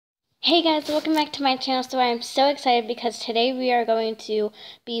Hey guys, welcome back to my channel. So I'm so excited because today we are going to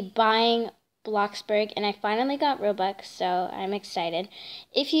be buying Bloxburg, and I finally got Robux, so I'm excited.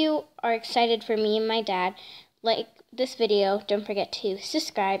 If you are excited for me and my dad, like this video, don't forget to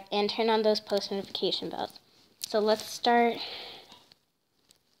subscribe and turn on those post notification bells. So let's start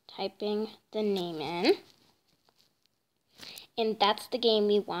typing the name in. And that's the game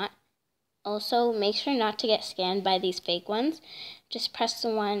we want. Also, make sure not to get scanned by these fake ones. Just press the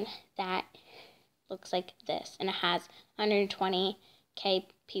one that looks like this, and it has 120k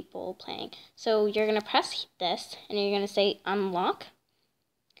people playing. So you're going to press this, and you're going to say unlock,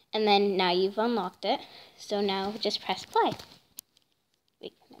 and then now you've unlocked it. So now just press play.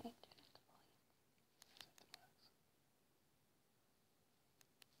 Wait,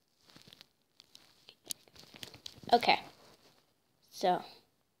 okay, so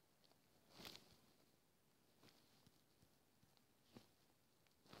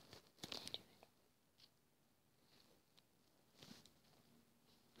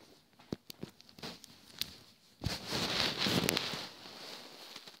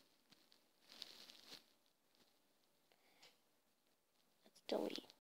delete.